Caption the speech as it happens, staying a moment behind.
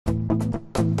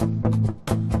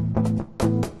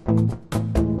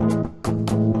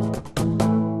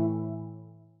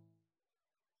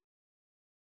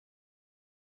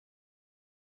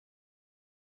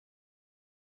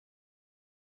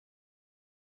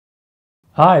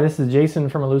Hi, this is Jason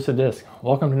from Elusive.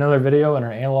 Welcome to another video in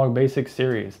our Analog Basics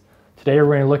series. Today we're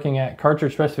going to be looking at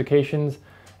cartridge specifications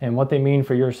and what they mean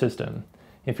for your system.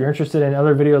 If you're interested in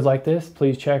other videos like this,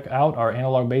 please check out our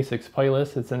Analog Basics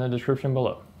playlist. It's in the description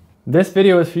below. This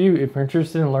video is for you if you're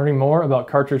interested in learning more about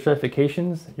cartridge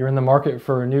specifications, you're in the market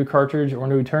for a new cartridge or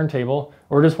new turntable,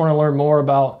 or just want to learn more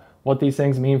about what these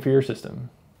things mean for your system.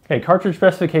 Okay, cartridge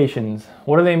specifications.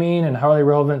 What do they mean and how are they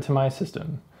relevant to my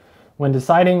system? When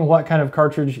deciding what kind of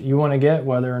cartridge you want to get,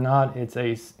 whether or not it's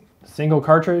a single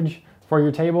cartridge for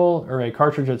your table or a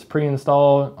cartridge that's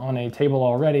pre-installed on a table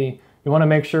already, you want to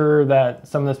make sure that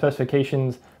some of the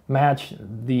specifications match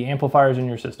the amplifiers in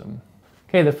your system.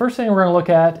 Okay, the first thing we're going to look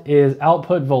at is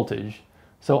output voltage.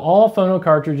 So all phono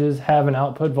cartridges have an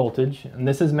output voltage, and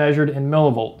this is measured in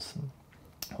millivolts.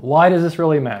 Why does this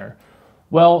really matter?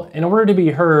 Well, in order to be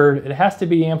heard, it has to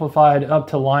be amplified up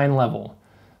to line level.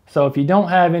 So if you don't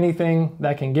have anything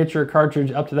that can get your cartridge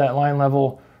up to that line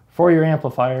level for your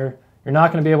amplifier, you're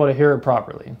not going to be able to hear it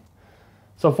properly.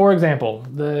 So for example,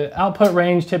 the output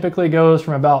range typically goes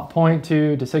from about 0.2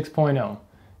 to 6.0.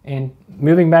 And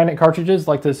moving magnet cartridges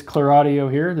like this Clear Audio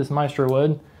here, this Maestro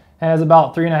wood, has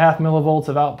about 3.5 millivolts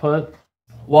of output,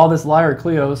 while this Lyra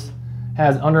Kleos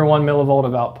has under 1 millivolt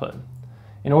of output.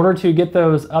 In order to get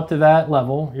those up to that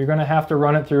level, you're going to have to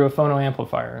run it through a phono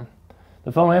amplifier. The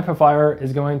phono amplifier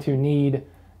is going to need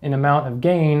an amount of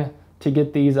gain to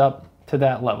get these up to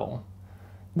that level.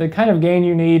 The kind of gain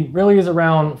you need really is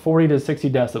around 40 to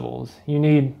 60 decibels. You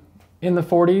need in the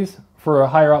 40s for a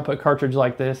higher output cartridge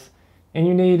like this, and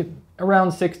you need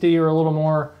around 60 or a little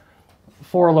more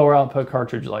for a lower output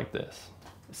cartridge like this.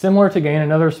 Similar to gain,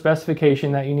 another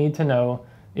specification that you need to know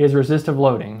is resistive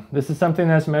loading. This is something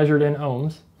that's measured in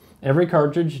ohms. Every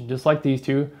cartridge, just like these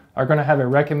two, are going to have a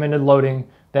recommended loading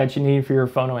that you need for your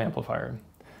phono amplifier.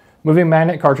 Moving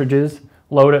magnet cartridges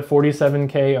load at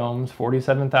 47K ohms,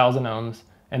 47,000 ohms,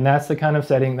 and that's the kind of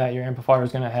setting that your amplifier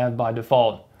is going to have by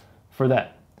default for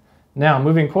that. Now,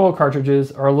 moving coil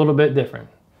cartridges are a little bit different.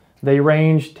 They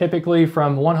range typically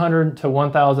from 100 to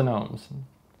 1,000 ohms.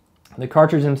 The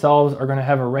cartridges themselves are going to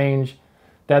have a range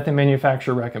that the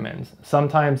manufacturer recommends.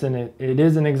 Sometimes it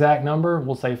is an exact number,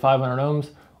 we'll say 500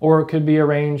 ohms, or it could be a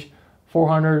range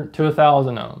 400 to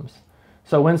 1,000 ohms.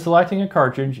 So when selecting a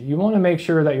cartridge, you want to make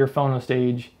sure that your phono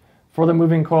stage for the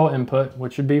moving coil input,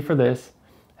 which would be for this,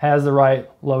 has the right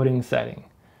loading setting.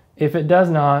 If it does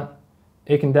not,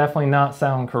 it can definitely not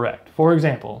sound correct. For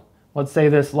example, let's say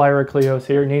this Lyra Kleos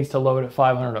here needs to load at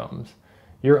 500 ohms.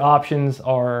 Your options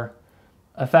are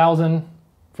 1,000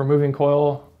 for moving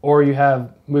coil, or you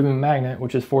have moving magnet,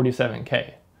 which is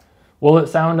 47K. Will it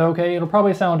sound okay? It'll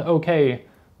probably sound okay,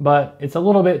 but it's a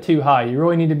little bit too high. You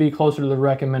really need to be closer to the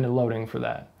recommended loading for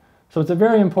that. So it's a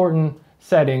very important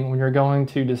setting when you're going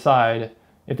to decide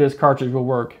if this cartridge will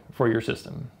work for your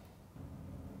system.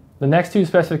 The next two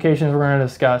specifications we're going to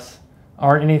discuss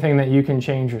aren't anything that you can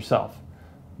change yourself,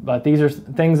 but these are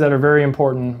things that are very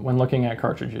important when looking at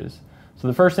cartridges. So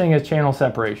the first thing is channel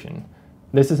separation.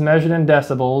 This is measured in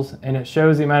decibels, and it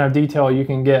shows the amount of detail you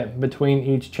can get between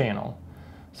each channel.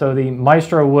 So the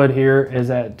Maestro wood here is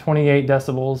at 28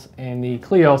 decibels and the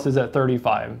Kleos is at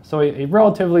 35. So a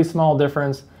relatively small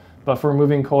difference, but for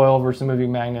moving coil versus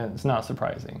moving magnet, it's not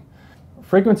surprising.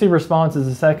 Frequency response is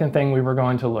the second thing we were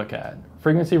going to look at.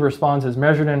 Frequency response is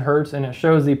measured in hertz, and it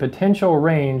shows the potential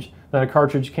range that a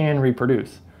cartridge can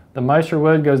reproduce. The Maestro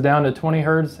wood goes down to 20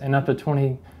 hertz and up to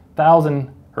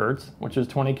 20,000 hertz, which is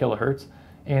 20 kilohertz,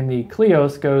 and the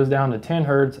Kleos goes down to 10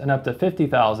 hertz and up to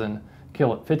 50,000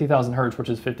 hertz, which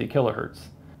is 50 kilohertz.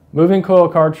 Moving coil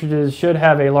cartridges should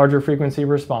have a larger frequency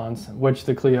response, which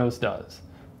the Kleos does.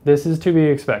 This is to be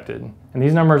expected, and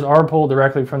these numbers are pulled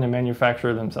directly from the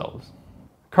manufacturer themselves.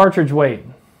 Cartridge weight.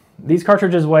 These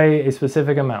cartridges weigh a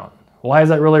specific amount. Why is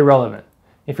that really relevant?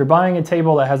 If you're buying a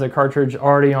table that has a cartridge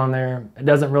already on there, it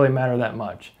doesn't really matter that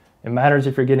much. It matters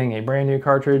if you're getting a brand new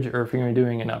cartridge or if you're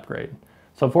doing an upgrade.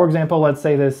 So for example, let's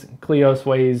say this Kleos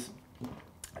weighs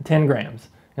 10 grams.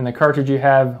 And the cartridge you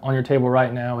have on your table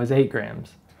right now is 8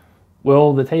 grams.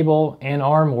 Will the table and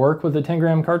arm work with the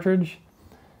 10-gram cartridge?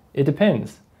 It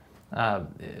depends. A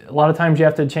lot of times you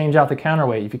have to change out the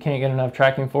counterweight. If you can't get enough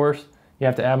tracking force, you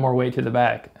have to add more weight to the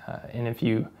back. And if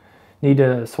you need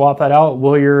to swap that out,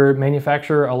 will your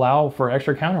manufacturer allow for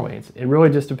extra counterweights? It really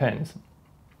just depends.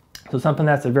 So something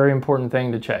that's a very important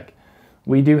thing to check.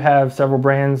 We do have several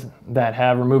brands that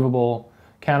have removable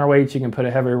counterweights. You can put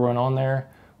a heavier one on there.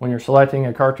 When you're selecting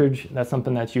a cartridge, that's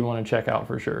something that you want to check out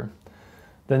for sure.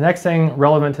 The next thing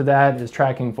relevant to that is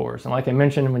tracking force. And like I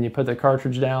mentioned, when you put the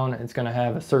cartridge down, it's going to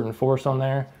have a certain force on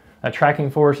there. A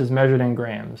tracking force is measured in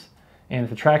grams. And if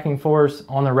the tracking force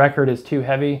on the record is too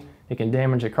heavy, it can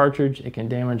damage a cartridge, it can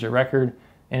damage a record,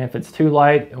 and if it's too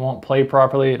light, it won't play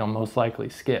properly, it'll most likely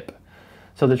skip.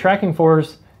 So the tracking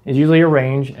force is usually a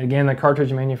range. Again, the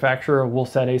cartridge manufacturer will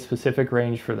set a specific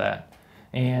range for that.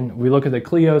 And we look at the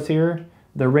Clios here,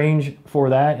 the range for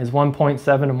that is 1.7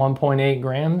 to 1.8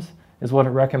 grams is what it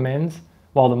recommends,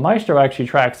 while the Maestro actually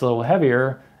tracks a little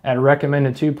heavier at a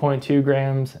recommended 2.2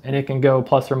 grams, and it can go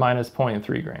plus or minus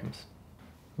 0.3 grams.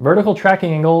 Vertical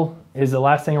tracking angle is the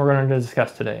last thing we're going to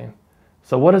discuss today.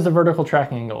 So what is the vertical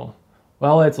tracking angle?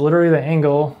 Well, it's literally the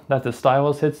angle that the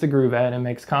stylus hits the groove at and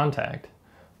makes contact.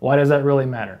 Why does that really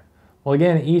matter? Well,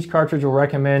 again, each cartridge will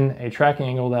recommend a tracking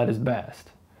angle that is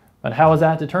best. But how is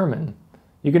that determined?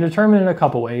 You can determine it in a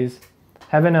couple ways.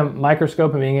 Having a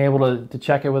microscope and being able to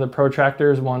check it with a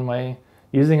protractor is one way.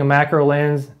 Using a macro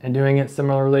lens and doing it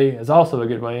similarly is also a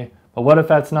good way. But what if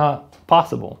that's not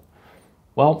possible?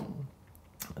 Well,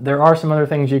 there are some other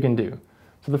things you can do.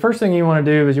 So the first thing you want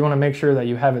to do is you want to make sure that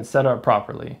you have it set up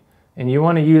properly. And you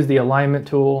want to use the alignment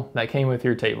tool that came with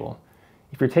your table.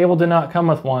 If your table did not come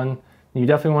with one, you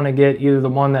definitely want to get either the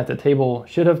one that the table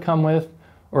should have come with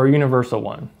or a universal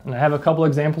one. And I have a couple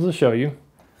examples to show you.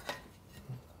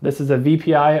 This is a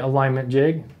VPI alignment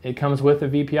jig. It comes with the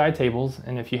VPI tables,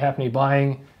 and if you happen to be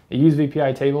buying a used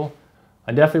VPI table,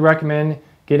 I definitely recommend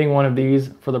getting one of these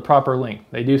for the proper length.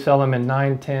 They do sell them in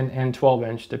 9, 10, and 12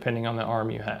 inch depending on the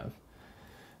arm you have.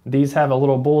 These have a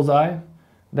little bullseye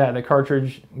that the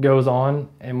cartridge goes on,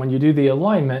 and when you do the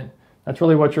alignment, that's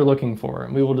really what you're looking for,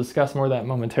 and we will discuss more of that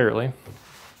momentarily.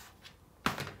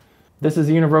 This is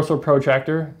a universal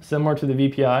protractor, similar to the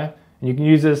VPI, and you can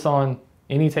use this on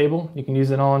any table. You can use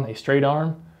it on a straight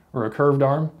arm or a curved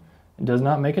arm. It does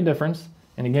not make a difference.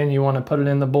 And again, you want to put it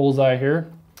in the bullseye here,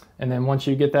 and then once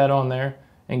you get that on there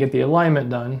and get the alignment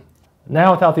done,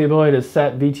 now without the ability to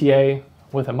set VTA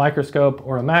with a microscope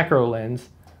or a macro lens,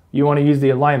 you want to use the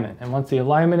alignment. And once the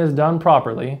alignment is done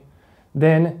properly,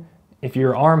 then if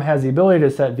your arm has the ability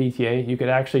to set VTA, you could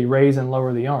actually raise and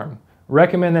lower the arm.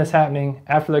 Recommend this happening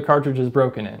after the cartridge is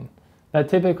broken in. That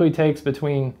typically takes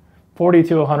between 40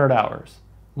 to 100 hours.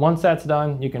 Once that's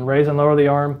done, you can raise and lower the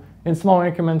arm in small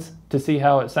increments to see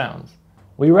how it sounds.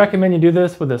 We recommend you do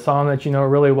this with a song that you know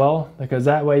really well, because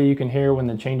that way you can hear when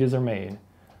the changes are made.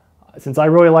 Since I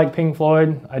really like Pink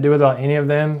Floyd, I do without any of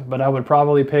them, but I would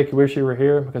probably pick Wish You Were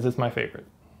Here because it's my favorite.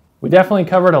 We definitely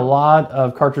covered a lot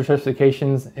of cartridge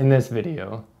specifications in this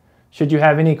video. Should you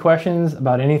have any questions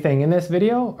about anything in this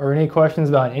video or any questions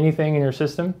about anything in your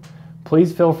system,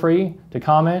 please feel free to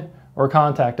comment or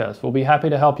contact us. We'll be happy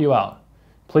to help you out.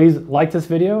 Please like this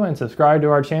video and subscribe to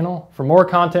our channel for more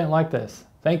content like this.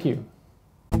 Thank you.